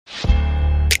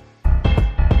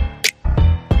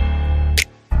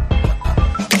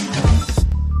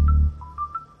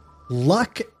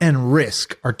Luck and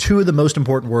risk are two of the most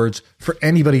important words for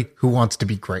anybody who wants to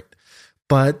be great.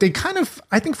 But they kind of,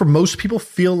 I think for most people,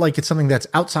 feel like it's something that's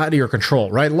outside of your control,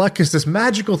 right? Luck is this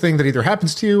magical thing that either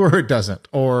happens to you or it doesn't.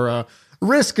 Or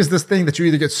risk is this thing that you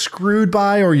either get screwed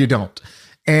by or you don't.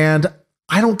 And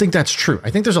I don't think that's true.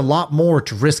 I think there's a lot more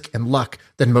to risk and luck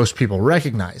than most people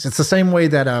recognize. It's the same way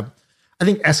that I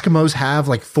think Eskimos have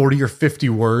like 40 or 50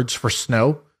 words for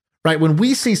snow, right? When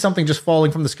we see something just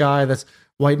falling from the sky that's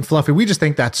white and fluffy, we just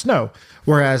think that's snow.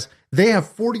 Whereas they have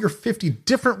 40 or 50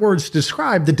 different words to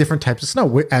describe the different types of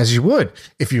snow, as you would.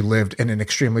 If you lived in an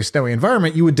extremely snowy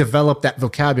environment, you would develop that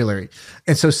vocabulary.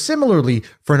 And so similarly,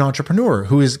 for an entrepreneur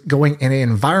who is going in an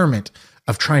environment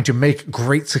of trying to make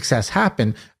great success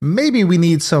happen, maybe we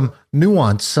need some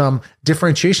nuance, some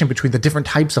differentiation between the different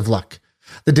types of luck,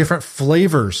 the different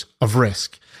flavors of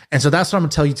risk. And so that's what I'm going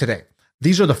to tell you today.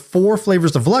 These are the 4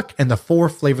 flavors of luck and the 4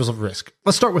 flavors of risk.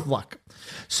 Let's start with luck.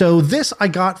 So this I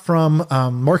got from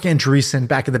Mark Andreessen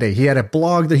back in the day. He had a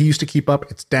blog that he used to keep up.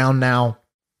 It's down now.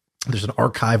 There's an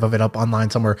archive of it up online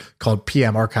somewhere called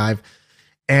PM Archive.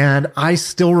 And I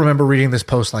still remember reading this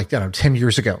post like, 10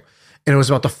 years ago. And it was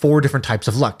about the 4 different types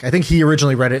of luck. I think he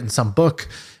originally read it in some book.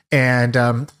 And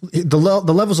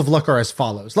the levels of luck are as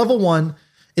follows. Level 1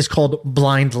 is called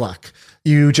blind luck.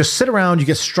 You just sit around, you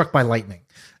get struck by lightning.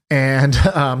 And,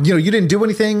 you didn't do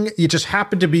anything. It just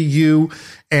happened to be you.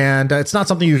 And it's not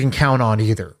something you can count on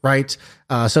either, right?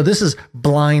 So this is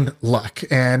blind luck.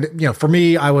 And, for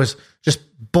me, I was just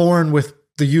born with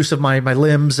the use of my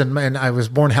limbs and I was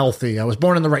born healthy. I was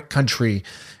born in the right country.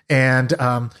 And,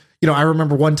 I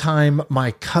remember one time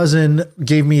my cousin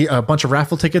gave me a bunch of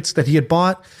raffle tickets that he had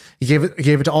bought. He gave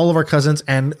it to all of our cousins,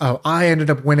 and I ended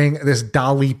up winning this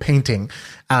Dali painting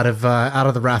out of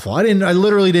the raffle. I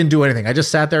literally didn't do anything. I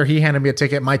just sat there. He handed me a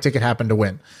ticket. My ticket happened to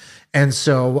win, and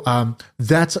so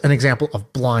that's an example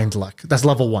of blind luck. That's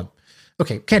level 1.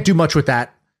 Okay, can't do much with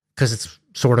that because it's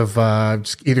sort of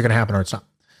just either going to happen or it's not.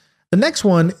 The next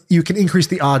one, you can increase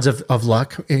the odds of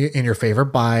luck in your favor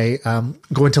by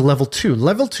going to level 2.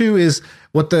 Level 2 is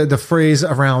what the phrase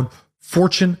around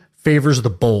fortune favors the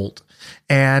bold.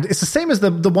 And it's the same as the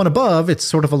one above. It's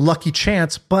sort of a lucky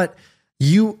chance, but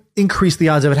you increase the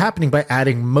odds of it happening by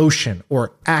adding motion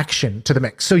or action to the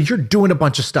mix. So you're doing a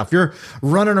bunch of stuff. You're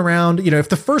running around. If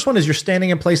the first one is you're standing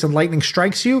in place and lightning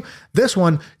strikes you, this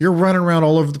one, you're running around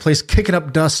all over the place, kicking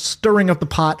up dust, stirring up the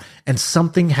pot, and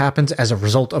something happens as a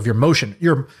result of your motion.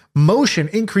 Your motion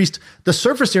increased the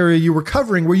surface area you were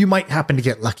covering where you might happen to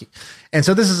get lucky. And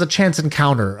so this is a chance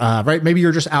encounter, right? Maybe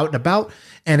you're just out and about,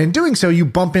 and in doing so, you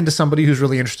bump into somebody who's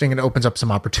really interesting and opens up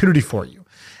some opportunity for you.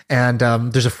 And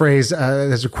there's a phrase,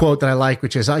 there's a quote that I like,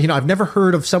 which is, I've never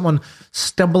heard of someone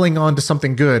stumbling onto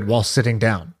something good while sitting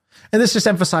down. And this just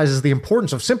emphasizes the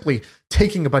importance of simply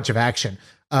taking a bunch of action,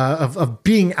 of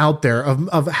being out there,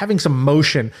 of having some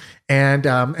motion and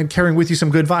carrying with you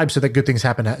some good vibes so that good things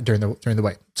happen during the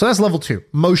way. So that's level 2,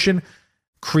 motion,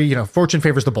 fortune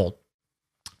favors the bold.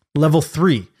 Level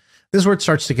 3, this is where it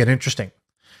starts to get interesting.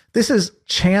 This is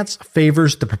chance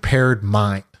favors the prepared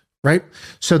mind, right?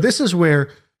 So this is where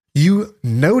you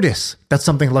notice that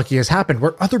something lucky has happened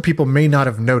where other people may not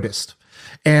have noticed.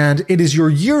 And it is your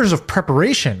years of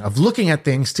preparation of looking at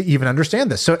things to even understand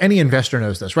this. So any investor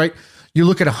knows this, right? You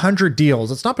look at 100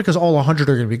 deals. It's not because all 100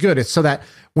 are going to be good. It's so that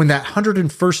when that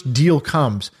 101st deal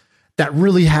comes that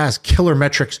really has killer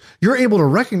metrics, you're able to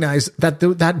recognize that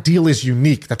that deal is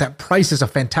unique, that price is a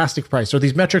fantastic price, or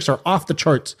these metrics are off the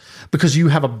charts because you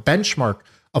have a benchmark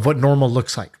of what normal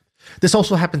looks like. This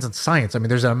also happens in science. I mean,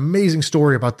 there's an amazing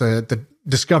story about the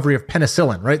discovery of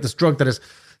penicillin, right? This drug that has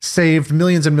saved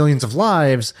millions and millions of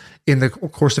lives in the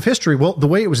course of history. Well, the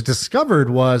way it was discovered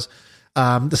was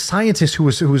the scientist who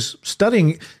was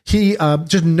studying, he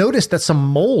just noticed that some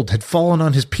mold had fallen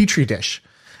on his petri dish,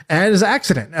 and it was an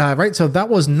accident, right? So that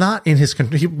was not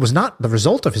he was not the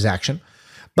result of his action,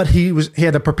 but he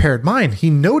had a prepared mind. He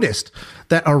noticed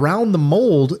that around the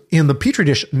mold in the petri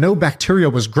dish, no bacteria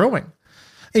was growing.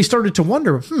 And he started to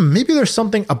wonder, maybe there's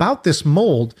something about this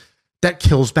mold that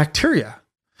kills bacteria.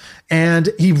 And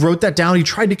he wrote that down. He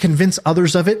tried to convince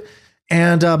others of it,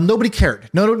 and nobody cared.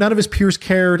 None of his peers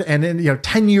cared. And then,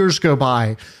 10 years go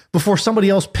by before somebody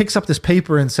else picks up this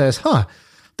paper and says,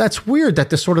 that's weird that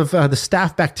this sort of the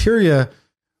staph bacteria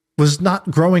was not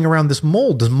growing around this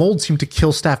mold. The mold seemed to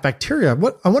kill staph bacteria.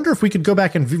 I wonder if we could go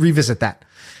back and revisit that.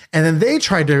 And then they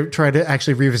tried to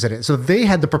actually revisit it. So they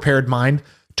had the prepared mind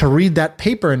to read that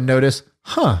paper and notice,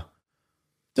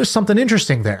 there's something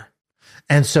interesting there.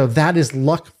 And so that is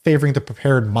luck favoring the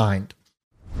prepared mind.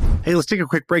 Hey, let's take a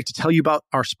quick break to tell you about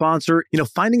our sponsor.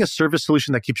 Finding a service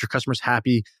solution that keeps your customers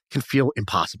happy can feel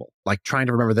impossible, like trying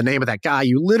to remember the name of that guy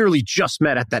you literally just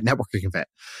met at that networking event.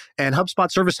 And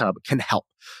HubSpot Service Hub can help.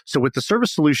 So with the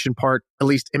service solution part, at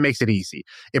least it makes it easy.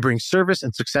 It brings service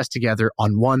and success together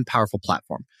on one powerful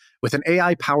platform with an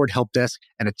AI-powered help desk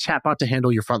and a chatbot to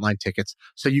handle your frontline tickets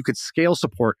so you could scale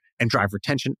support and drive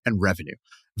retention and revenue.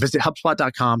 Visit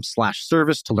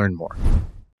HubSpot.com/service to learn more.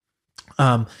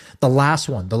 The last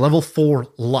one, the level 4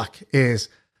 luck, is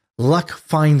luck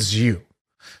finds you.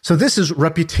 So this is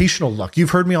reputational luck.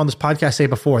 You've heard me on this podcast say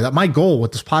before that my goal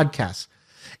with this podcast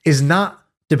is not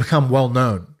to become well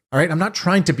known. All right. I'm not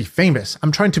trying to be famous.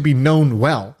 I'm trying to be known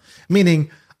well, meaning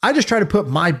I just try to put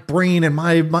my brain and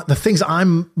the things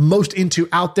I'm most into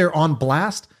out there on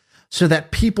blast so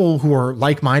that people who are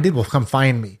like-minded will come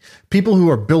find me. People who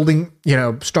are building,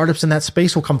 startups in that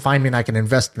space will come find me and I can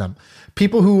invest in them.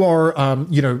 People who are,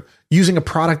 using a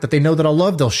product that they know that I'll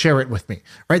love, they'll share it with me,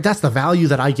 right? That's the value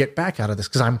that I get back out of this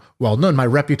because I'm well known. My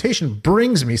reputation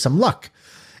brings me some luck.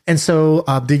 And so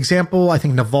the example I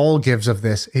think Naval gives of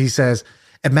this, he says,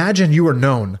 imagine you are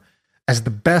known as the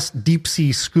best deep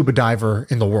sea scuba diver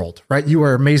in the world, right? You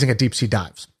are amazing at deep sea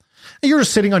dives. And you're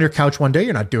just sitting on your couch one day,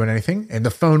 you're not doing anything, and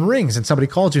the phone rings and somebody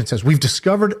calls you and says, we've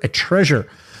discovered a treasure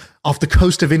off the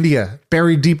coast of India,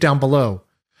 buried deep down below.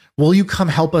 Will you come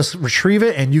help us retrieve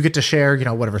it? And you get to share,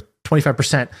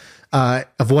 25%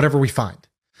 of whatever we find.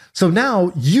 So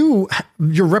now your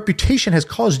reputation has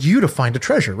caused you to find a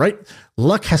treasure, right?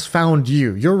 Luck has found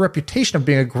you. Your reputation of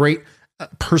being a great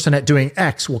person at doing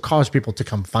X will cause people to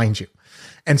come find you.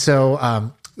 And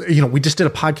so, we just did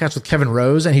a podcast with Kevin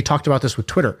Rose and he talked about this with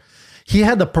Twitter. He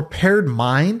had the prepared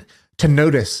mind to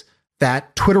notice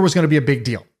that Twitter was going to be a big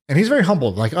deal. And he's very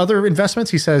humble. Like other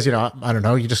investments, he says, I don't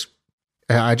know,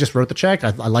 I just wrote the check. I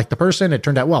like the person. It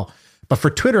turned out well. But for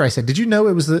Twitter, I said, did you know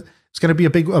it's going to be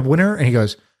a winner? And he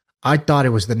goes, I thought it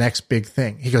was the next big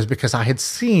thing. He goes, because I had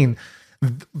seen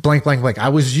blank, blank, blank. I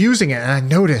was using it and I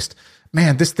noticed,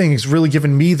 man, this thing is really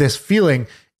giving me this feeling.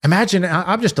 Imagine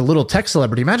I'm just a little tech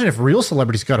celebrity. Imagine if real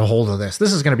celebrities got a hold of this.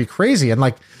 This is going to be crazy.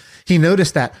 And he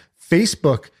noticed that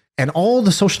Facebook and all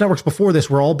the social networks before this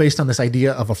were all based on this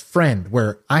idea of a friend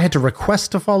where I had to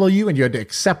request to follow you and you had to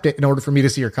accept it in order for me to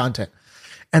see your content.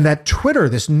 And that Twitter,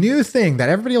 this new thing that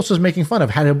everybody else was making fun of,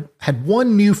 had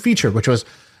one new feature, which was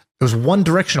it was one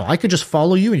directional. I could just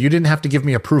follow you and you didn't have to give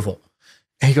me approval.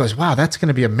 And he goes, wow, that's going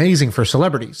to be amazing for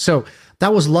celebrities. So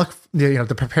that was luck,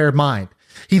 the prepared mind.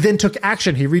 He then took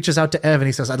action. He reaches out to Ev and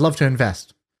he says, I'd love to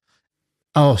invest.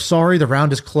 Oh, sorry, the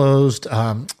round is closed.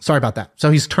 Sorry about that.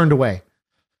 So he's turned away.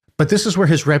 But this is where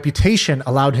his reputation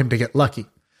allowed him to get lucky.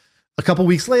 A couple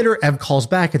weeks later, Ev calls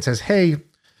back and says, hey,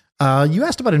 you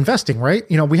asked about investing, right?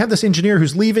 We have this engineer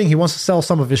who's leaving. He wants to sell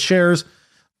some of his shares.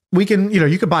 We can,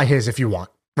 you could buy his if you want,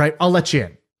 right? I'll let you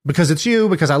in because it's you,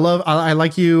 because I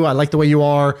like you. I like the way you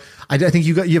are. I think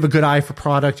you have a good eye for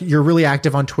product. You're really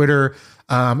active on Twitter.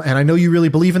 And I know you really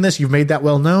believe in this. You've made that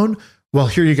well known. Well,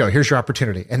 here you go. Here's your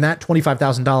opportunity. And that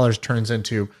 $25,000 turns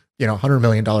into, $100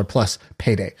 million plus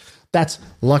payday. That's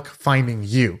luck finding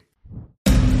you.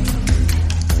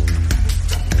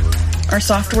 Our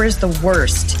software is the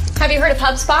worst. Have you heard of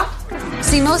HubSpot?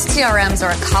 See, most CRMs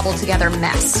are a cobbled together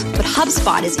mess, but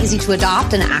HubSpot is easy to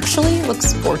adopt and actually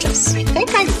looks gorgeous. I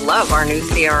think I love our new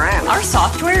CRM. Our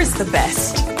software is the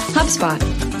best. HubSpot.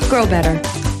 Grow better.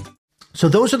 So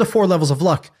those are the 4 levels of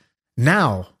luck.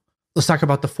 Now, let's talk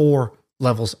about the 4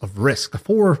 levels of risk.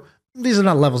 These are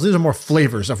not levels, these are more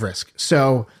flavors of risk.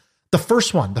 So the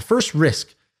first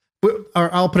risk,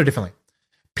 or I'll put it differently.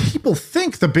 People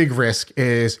think the big risk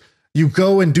is you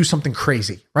go and do something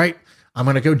crazy, right? I'm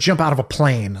going to go jump out of a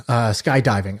plane,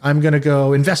 skydiving. I'm going to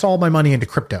go invest all my money into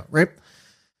crypto, right?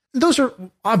 Those are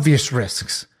obvious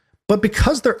risks. But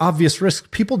because they're obvious risks,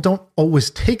 people don't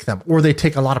always take them, or they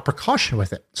take a lot of precaution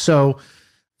with it. So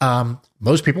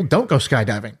most people don't go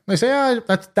skydiving. They say,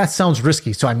 that sounds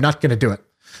risky, so I'm not going to do it.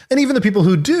 And even the people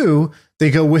who do, they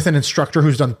go with an instructor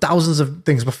who's done thousands of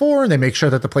things before, and they make sure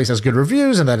that the place has good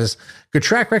reviews and that is good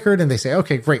track record. And they say,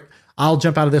 okay, great. I'll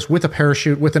jump out of this with a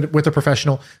parachute, with a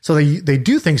professional. So they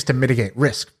do things to mitigate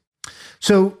risk.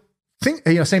 So same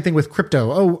thing with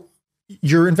crypto. Oh,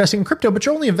 you're investing in crypto, but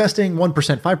you're only investing 1%,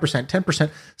 5%,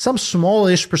 10%, some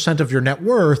smallish percent of your net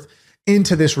worth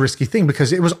into this risky thing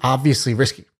because it was obviously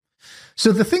risky.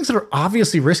 So the things that are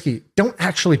obviously risky don't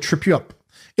actually trip you up.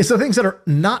 It's the things that are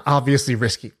not obviously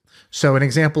risky. So an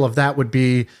example of that would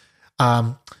be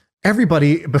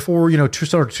everybody before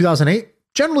 2008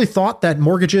 generally thought that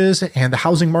mortgages and the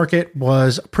housing market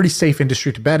was a pretty safe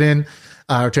industry to bet in.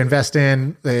 to invest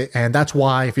in. And that's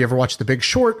why, if you ever watch The Big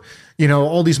Short,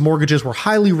 all these mortgages were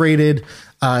highly rated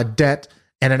debt.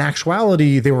 And in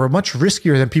actuality, they were much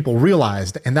riskier than people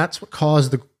realized. And that's what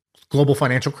caused the global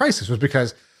financial crisis, was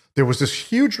because there was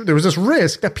this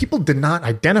risk that people did not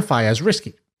identify as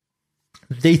risky.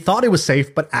 They thought it was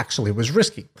safe, but actually it was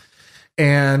risky.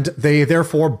 And they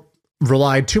therefore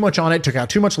relied too much on it, took out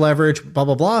too much leverage, blah,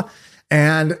 blah, blah.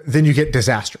 And then you get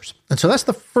disasters. And so that's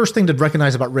the first thing to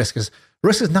recognize about risk is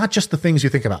not just the things you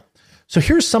think about. So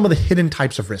here's some of the hidden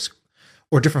types of risk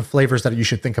or different flavors that you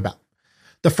should think about.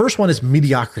 The first one is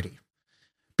mediocrity,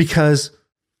 because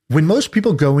when most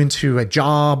people go into a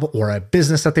job or a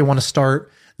business that they want to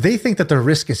start, they think that the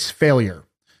risk is failure,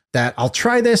 that I'll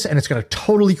try this and it's going to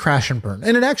totally crash and burn.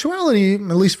 And in actuality, at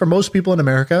least for most people in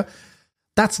America,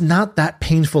 that's not that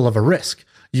painful of a risk.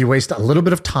 You waste a little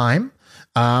bit of time,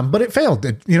 but it failed.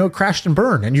 It crashed and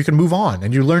burned, and you can move on,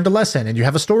 and you learned a lesson, and you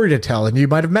have a story to tell, and you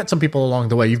might have met some people along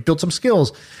the way. You've built some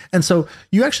skills. And so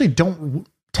you actually don't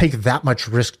take that much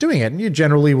risk doing it. And you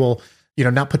generally will,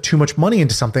 not put too much money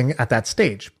into something at that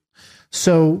stage.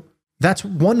 So that's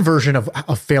one version of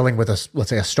failing with let's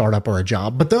say a startup or a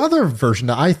job. But the other version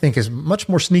that I think is much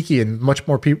more sneaky and much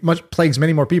plagues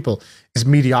many more people is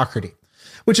mediocrity,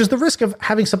 which is the risk of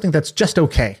having something that's just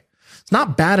okay. It's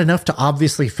not bad enough to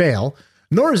obviously fail,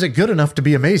 nor is it good enough to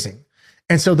be amazing.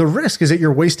 And so the risk is that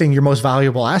you're wasting your most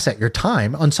valuable asset, your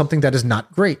time, on something that is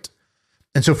not great.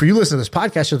 And so if you listen to this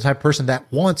podcast, you're the type of person that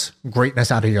wants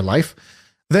greatness out of your life,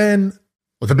 then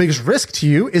the biggest risk to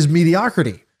you is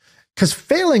mediocrity. Because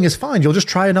failing is fine. You'll just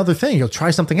try another thing. You'll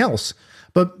try something else.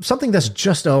 But something that's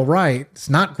just all right, it's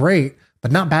not great,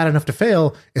 but not bad enough to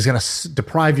fail, is going to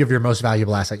deprive you of your most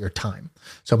valuable asset, your time.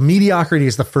 So mediocrity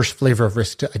is the first flavor of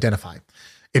risk to identify.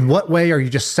 In what way are you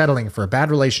just settling for a bad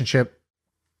relationship,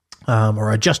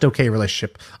 or a just okay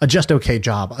relationship, a just okay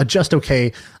job, a just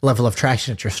okay level of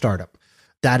traction at your startup?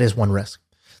 That is one risk.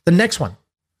 The next one,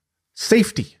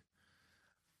 safety.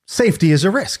 Safety is a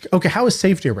risk. Okay, how is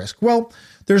safety a risk? Well,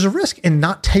 there's a risk in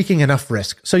not taking enough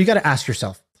risk. So you got to ask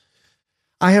yourself,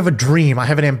 I have a dream, I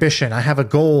have an ambition, I have a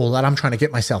goal that I'm trying to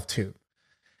get myself to.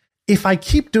 If I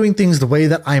keep doing things the way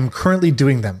that I'm currently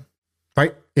doing them,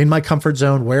 right, in my comfort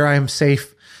zone where I am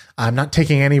safe, I'm not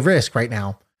taking any risk right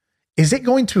now, is it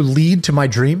going to lead to my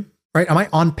dream? Right? Am I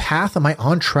on path? Am I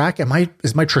on track?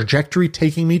 Is my trajectory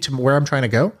taking me to where I'm trying to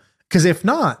go? Because if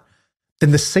not,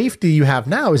 then the safety you have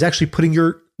now is actually putting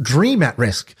your dream at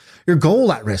risk, your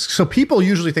goal at risk. So people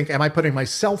usually think, am I putting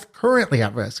myself currently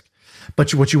at risk?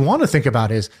 But what you want to think about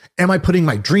is, am I putting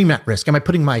my dream at risk? Am I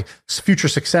putting my future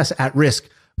success at risk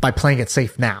by playing it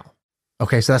safe now?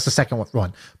 Okay, so that's the second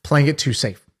one, playing it too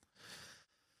safe.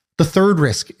 The third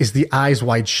risk is the eyes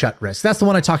wide shut risk. That's the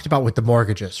one I talked about with the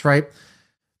mortgages, right?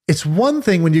 It's one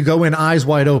thing when you go in eyes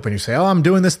wide open, you say, oh, I'm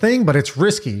doing this thing, but it's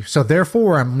risky. So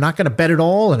therefore, I'm not going to bet it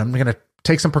all, and I'm going to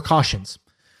take some precautions.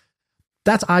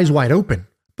 That's eyes wide open.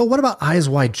 But what about eyes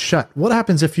wide shut? What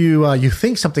happens if you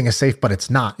think something is safe, but it's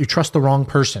not? You trust the wrong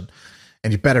person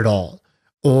and you bet it all.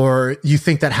 Or you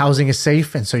think that housing is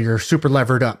safe, and so you're super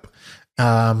levered up.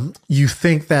 You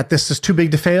think that this is too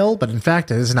big to fail, but in fact,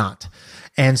 it is not.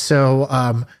 And so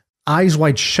eyes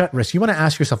wide shut risk. You want to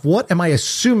ask yourself, what am I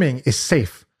assuming is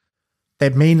safe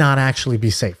that may not actually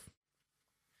be safe?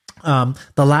 The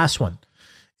last one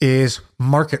is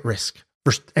market risk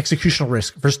versus executional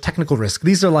risk versus technical risk.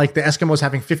 These are like the Eskimos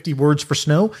having 50 words for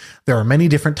snow. There are many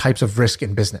different types of risk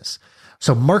in business.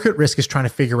 So market risk is trying to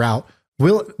figure out,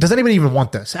 does anybody even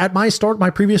want this? At my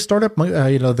previous startup,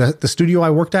 the studio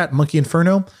I worked at, Monkey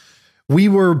Inferno, we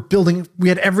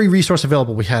had every resource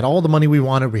available. We had all the money we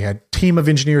wanted. We had a team of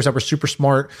engineers that were super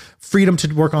smart, freedom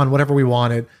to work on whatever we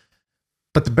wanted.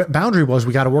 But the boundary was,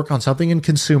 we got to work on something in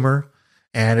consumer,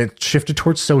 and it shifted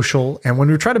towards social. And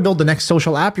when we try to build the next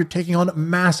social app, you're taking on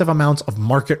massive amounts of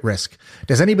market risk.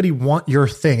 Does anybody want your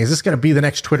thing? Is this going to be the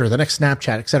next Twitter, the next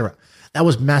Snapchat, et cetera? That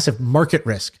was massive market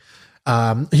risk.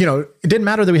 It didn't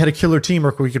matter that we had a killer team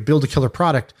or we could build a killer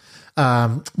product,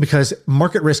 because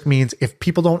market risk means if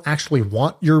people don't actually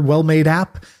want your well-made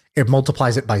app, it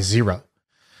multiplies it by 0.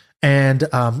 And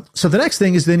so the next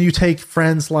thing is then you take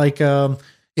friends like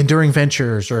Enduring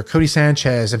Ventures or Cody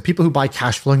Sanchez and people who buy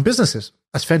cash flowing businesses.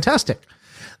 That's fantastic.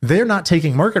 They're not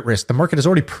taking market risk. The market has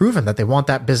already proven that they want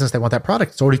that business, they want that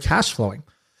product. It's already cash flowing.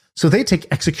 So they take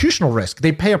executional risk.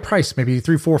 They pay a price, maybe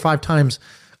 3, 4, 5 times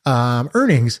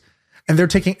earnings, and they're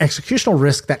taking executional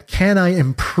risk that, can I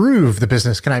improve the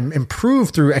business? Can I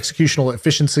improve through executional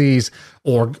efficiencies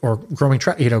or growing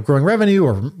revenue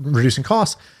or reducing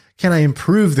costs? Can I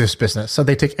improve this business? So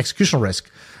they take executional risk.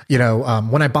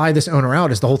 When I buy this owner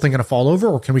out, is the whole thing going to fall over,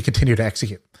 or can we continue to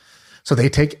execute? So they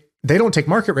take They don't take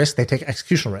market risk, they take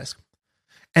executional risk.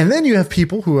 And then you have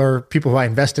people who I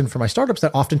invest in for my startups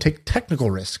that often take technical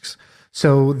risks.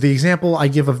 So the example I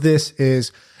give of this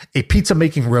is a pizza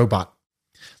making robot.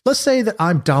 Let's say that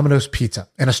I'm Domino's Pizza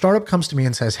and a startup comes to me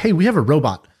and says, hey, we have a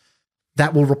robot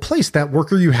that will replace that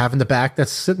worker you have in the back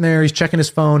that's sitting there, he's checking his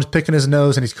phone, picking his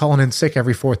nose, and he's calling in sick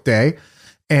every fourth day.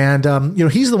 And,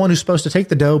 he's the one who's supposed to take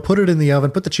the dough, put it in the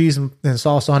oven, put the cheese and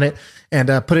sauce on it, and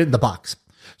put it in the box.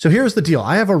 So here's the deal.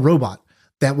 I have a robot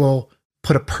that will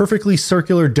put a perfectly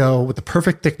circular dough with the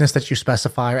perfect thickness that you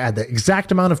specify, add the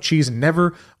exact amount of cheese and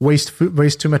never waste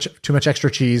too much extra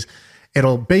cheese.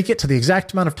 It'll bake it to the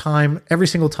exact amount of time every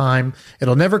single time.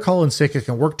 It'll never call in sick. It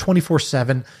can work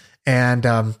 24/7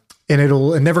 and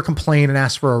it'll never complain and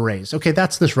ask for a raise. Okay,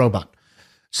 that's this robot.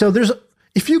 So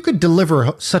if you could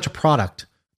deliver such a product,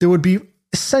 there would be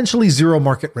essentially zero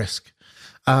market risk.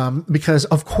 Because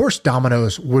of course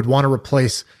Domino's would want to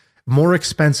replace more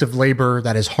expensive labor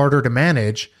that is harder to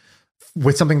manage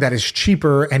with something that is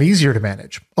cheaper and easier to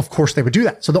manage. Of course they would do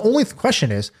that. So the only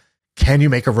question is, can you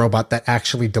make a robot that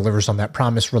actually delivers on that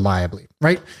promise reliably,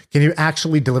 right? Can you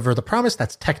actually deliver the promise?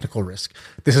 That's technical risk.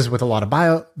 This is with a lot of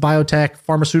biotech,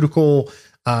 pharmaceutical,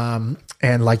 and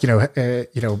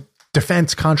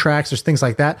defense contracts. There's things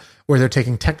like that where they're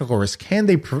taking technical risk. Can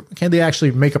they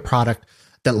actually make a product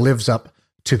that lives up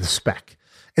to the spec?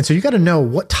 And so you got to know,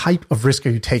 what type of risk are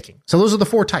you taking? So those are the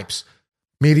 4 types.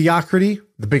 Mediocrity,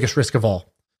 the biggest risk of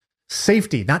all.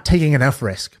 Safety, not taking enough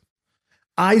risk.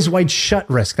 Eyes wide shut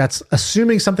risk. That's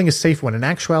assuming something is safe when in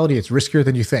actuality it's riskier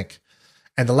than you think.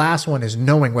 And the last one is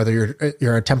knowing whether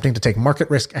you're attempting to take market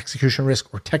risk, execution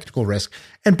risk, or technical risk,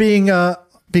 and being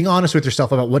honest with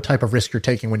yourself about what type of risk you're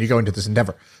taking when you go into this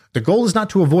endeavor. The goal is not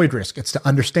to avoid risk. It's to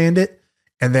understand it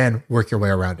and then work your way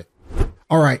around it.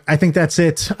 All right. I think that's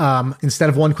it. Instead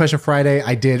of One Question Friday,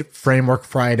 I did Framework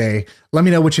Friday. Let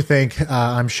me know what you think.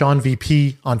 I'm Sean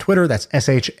VP on Twitter. That's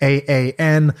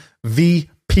SHAAN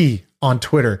VP on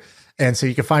Twitter. And so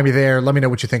you can find me there. Let me know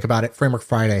what you think about it. Framework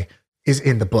Friday is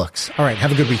in the books. All right.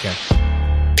 Have a good weekend.